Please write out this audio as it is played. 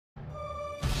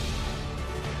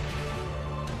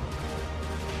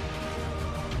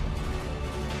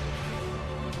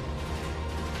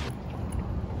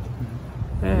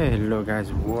Hello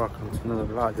guys, welcome to another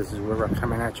vlog. This is WillRock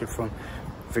coming at you from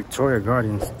Victoria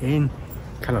Gardens in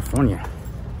California.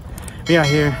 We are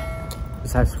here,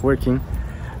 besides working,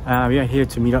 we are here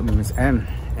to meet up with Miss M,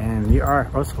 and we are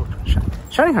also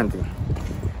shiny hunting.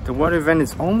 The water event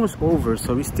is almost over,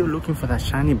 so we're still looking for that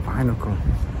shiny binacle,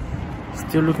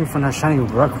 still looking for that shiny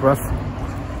rock ruff,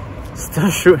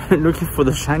 still looking for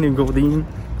the shiny goldine.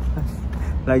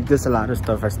 Like, there's a lot of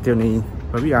stuff I still need,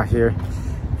 but we are here.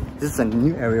 This is a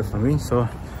new area for me, so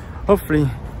hopefully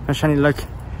my shiny luck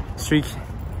streak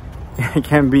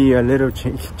can be a little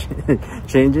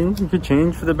changing. It could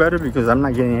change for the better, because I'm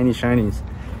not getting any shinies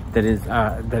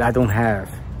that I don't have.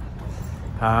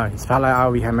 Spotlight Hour,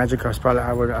 we had Magikarp Spotlight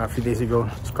Hour a few days ago.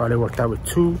 Scarlet worked out with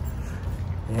 2,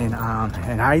 and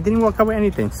I didn't work out with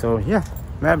anything. So yeah,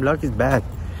 bad luck is bad.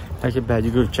 Luck is bad.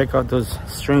 You go check out those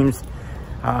streams.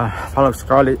 Follow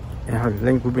Scarlet, and her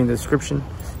link will be in the description.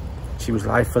 She was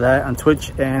live for that on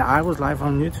Twitch, and I was live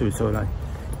on YouTube, so like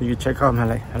you can check out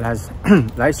my last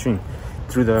live stream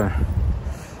through the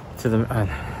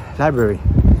library.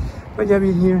 But yeah,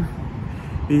 we're here.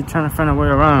 We're trying to find a way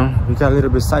around. We got a little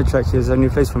bit sidetracked. Here's a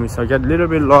new place for me, so I got a little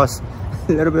bit lost.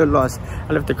 I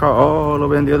left the car all the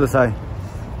way on the other side.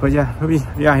 But yeah, we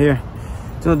are here.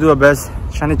 Gonna do our best.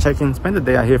 Shiny check-in. Spend the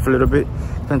day out here for a little bit.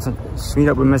 Meet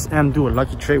up with Miss M. Do a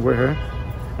lucky trade with her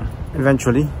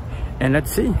eventually. And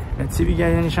let's see if we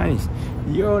get any shinies.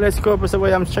 Yo, let's go. By the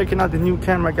way, I'm checking out the new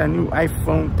camera. I got a new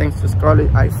iPhone, thanks to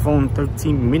Scarlet, iPhone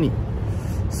 13 mini.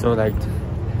 So like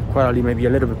quality maybe a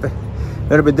little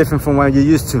bit different from what you're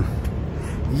used to.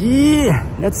 Yeah,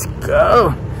 let's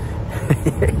go.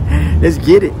 Let's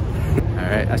get it. All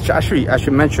right, I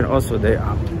should mention also that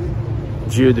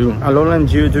Geodude, Alolan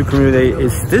Geodude Community Day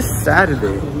is this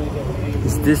Saturday.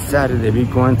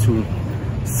 We're going to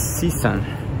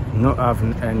CSUN.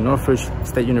 Northridge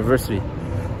State University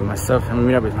with myself. I'm gonna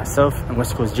meet up with myself and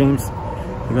West Coast James.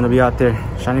 We're gonna be out there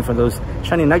shining for those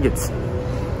shiny nuggets,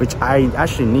 which I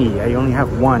actually need. I only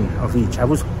have 1 of each. I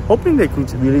was hoping they could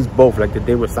release both, like they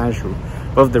did with Sandshrew,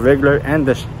 both the regular and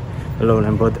the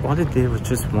Alolan, but all they did was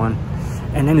just 1.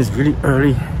 And then it's really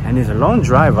early and it's a long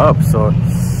drive up, so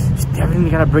definitely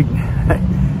gotta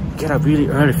get up really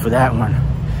early for that one.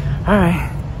 All right,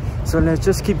 so let's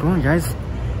just keep going, guys.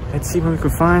 Let's see what we can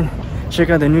find. Check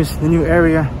out the new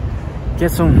area.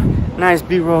 Get some nice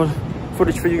B-roll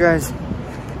footage for you guys,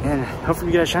 and hopefully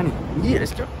we get a shiny. Yeah,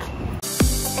 let's go.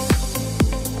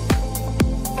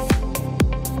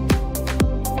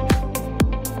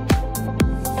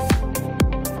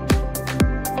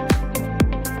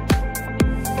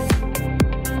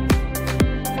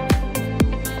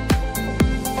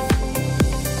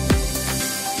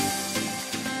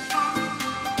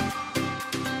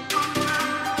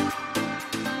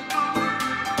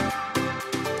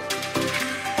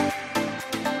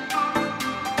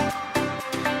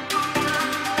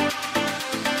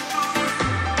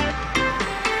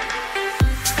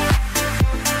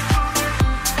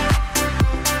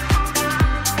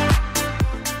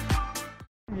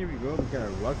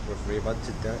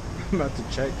 About to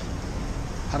check.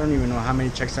 I don't even know how many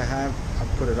checks I have. I'll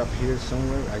put it up here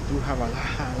somewhere. I do have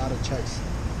a lot of checks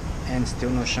and still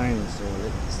no shiny, so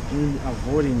it's been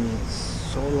avoiding me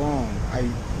so long.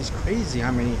 It's crazy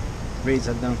how many raids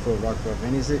I've done for a rock ruff.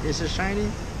 And is it shiny?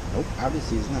 Nope,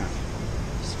 obviously it's not.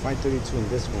 It's 532 in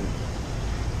this one,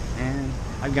 and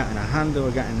I've gotten a Hondo,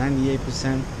 I've gotten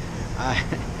 98%.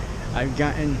 I've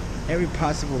gotten every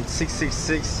possible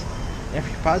 666,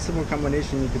 every possible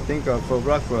combination you could think of for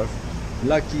rock ruff,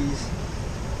 luckies,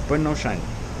 but no shiny.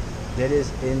 That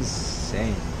is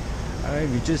insane. All right,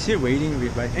 we're just here waiting.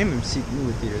 We're by MMC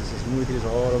movie theaters. There's movie theaters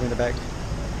all over in the back.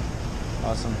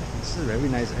 Awesome. This is a very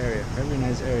nice area. Very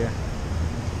nice area.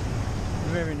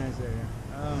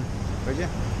 But yeah,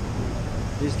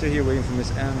 we're still here waiting for Miss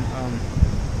M.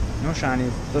 No shiny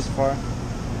thus far.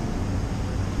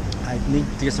 I need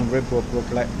to get some Red Bull.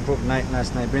 Broke night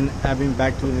last night. I've been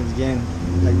back doing it again,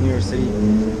 like New York City,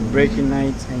 breaking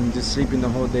nights and just sleeping the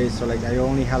whole day. So like I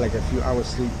only had like a few hours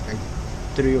sleep, like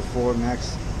 3 or 4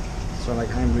 max. So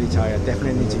like I'm really tired. I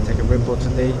definitely need to take a Red Bull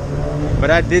today. But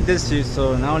I did this too,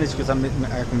 so not only because I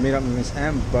can meet up with Miss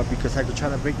M, but because I could try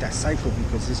to break that cycle,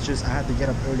 because it's just I had to get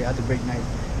up early, I had to break night.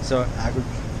 So I could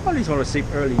probably want to sleep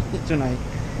early tonight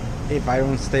if I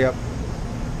don't stay up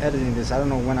editing this. I don't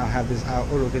know when I'll have this out.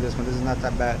 Oh, look at this one. This is not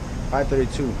that bad.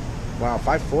 532. Wow,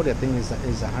 540 I think is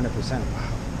 100%. Wow.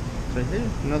 So here's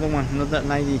another one, another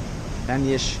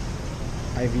 90-ish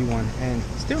IV one, and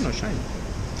still no shiny.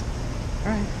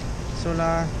 Alright, so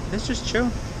let's just chill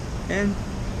and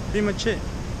pretty much it.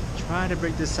 Try to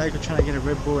break this cycle, try to get a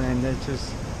Red Bull, and then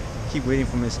just keep waiting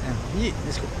for Miss M. Yeah,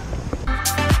 let's go.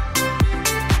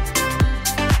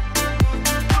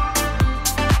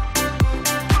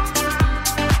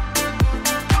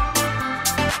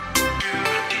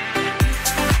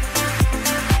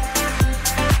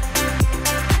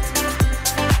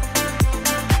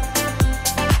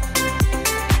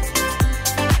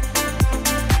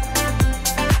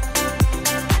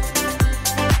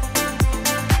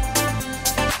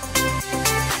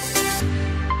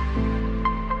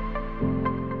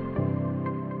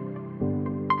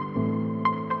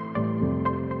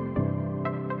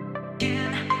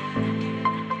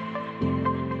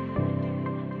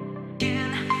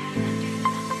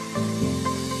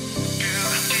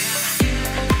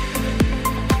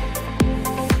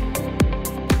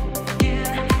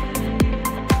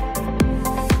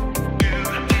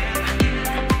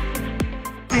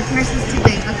 My purse is too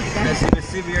big. Okay, as you can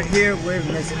see, we are here with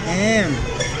Miss M.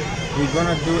 We're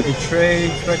gonna do a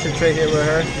trade, special trade here with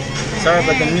her. Sorry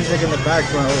about the music in the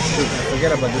background. Oh shoot, I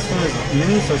forget about this one is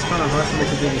new, so it's kind of hard for me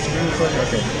to do the screen recording.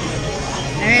 Okay.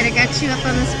 Alright, I got you up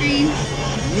on the screen.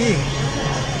 Yeah.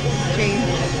 Trade.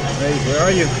 Hey, where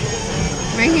are you?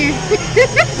 Right here.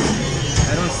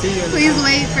 I don't see you. Please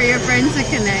wait for your friend to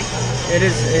connect. It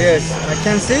is. I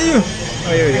can't see you.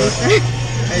 Oh, here you are.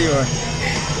 There you are.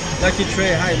 Lucky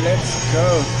Trade. Hi, let's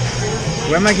go.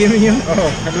 Where am I giving you? Oh,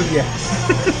 hallelujah.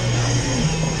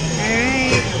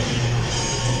 Alright.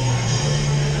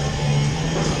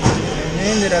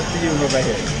 Name it after you over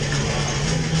here.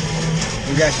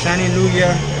 We got Shiny Lugia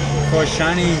or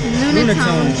Shiny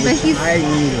Lunatone, but I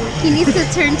need it. He needs to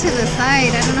turn to the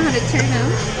side. I don't know how to turn him.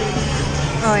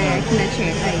 Oh yeah, I cannot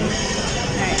turn. Alright.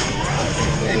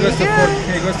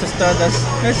 Here goes to Stardust.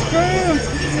 Let's go!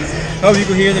 Oh, you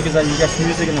can hear it because you got some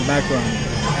music in the background.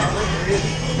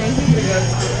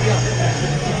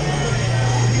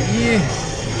 Yeah.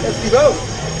 Let's go!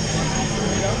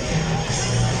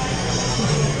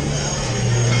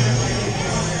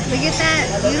 Look at that.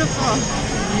 Beautiful.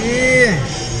 Yeah.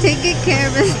 Take good care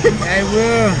of us. I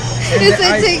will. It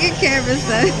said take good care of us.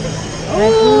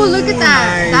 Oh, look at that.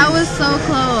 Nice. That was so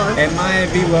close. It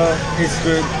might be, well, it's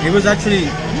good. It was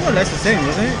actually more or less the same,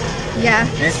 wasn't it? Yeah.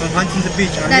 And it's from Huntington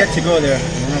Beach. I'm yet to go there.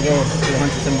 I'm gonna go to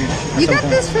Huntington Beach. You got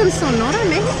this from Sonora,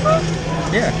 Mexico?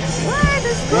 Yeah. What?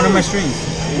 That's cool. One of my streams.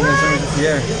 What?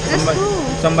 Yeah. That's cool.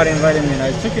 Somebody invited me and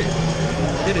I took it.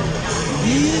 Did it.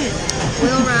 Yeah.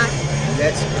 WillRock.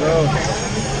 Let's go.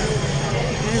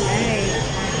 Alright.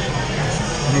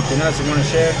 Anything else you want to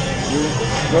share? You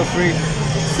go free.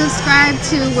 Subscribe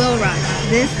to WillRock.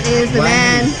 This is the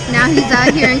man. Now he's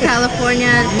out here in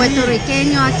California. Puerto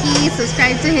Riqueño aquí.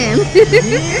 Subscribe to him.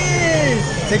 Yeah.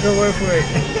 Take a word for it.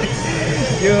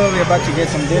 We're about to get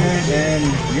some dinner and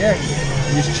yeah,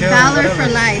 just chill. Valor for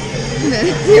life.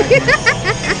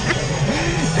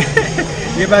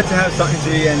 We're about to have something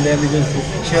to eat and then we just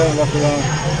chill and walk around,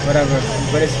 whatever.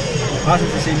 But it's awesome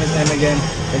to see Miss M again.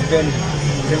 It's been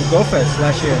GoFest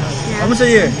last year. Yeah. Almost a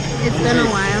year. It's been a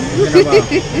while. It's been a while.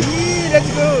 Yeah, let's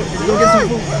go. Let's go get some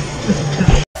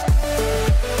food.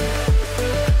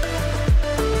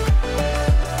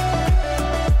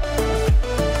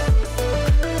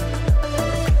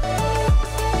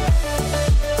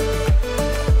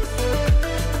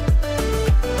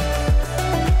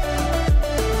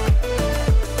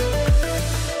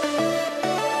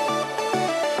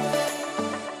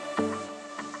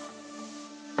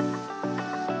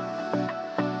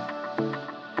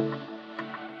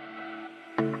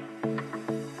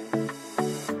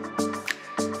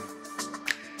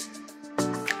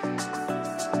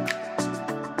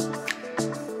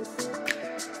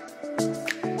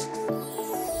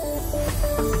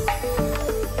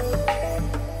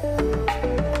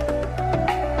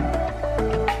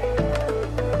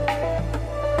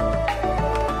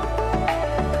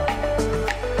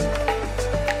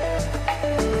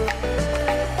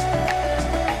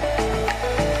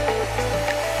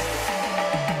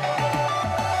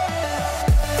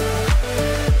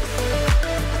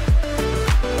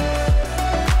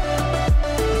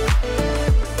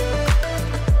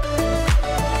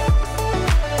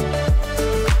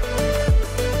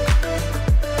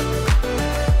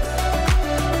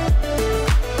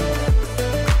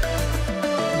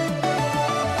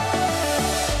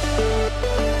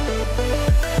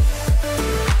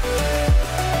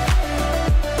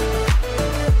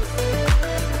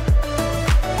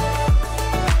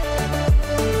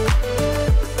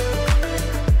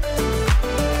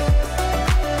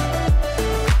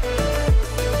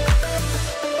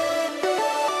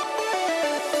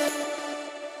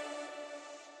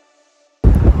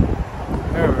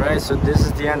 Alright, so this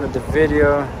is the end of the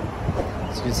video.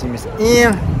 As you can see, Miss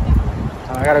M.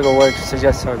 I gotta go work. So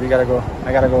yes, so we gotta go.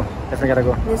 I gotta go. Definitely gotta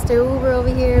go. Mr. Uber over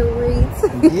here, Uber Eats.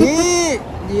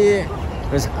 Yeah.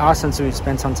 It was awesome to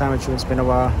spend some time with you. It's been a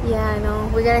while. Yeah, I know.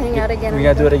 We gotta hang out again. We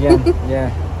gotta do it again.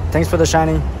 Yeah. Thanks for the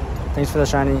shiny.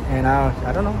 And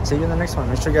I don't know. See you in the next one.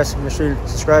 Make sure you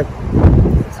subscribe.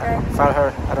 Follow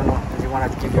her. I don't know if you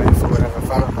want to give your info, whatever.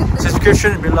 Follow.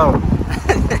 Subscription below.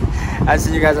 I'll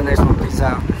see you guys in the next one. Peace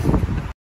out.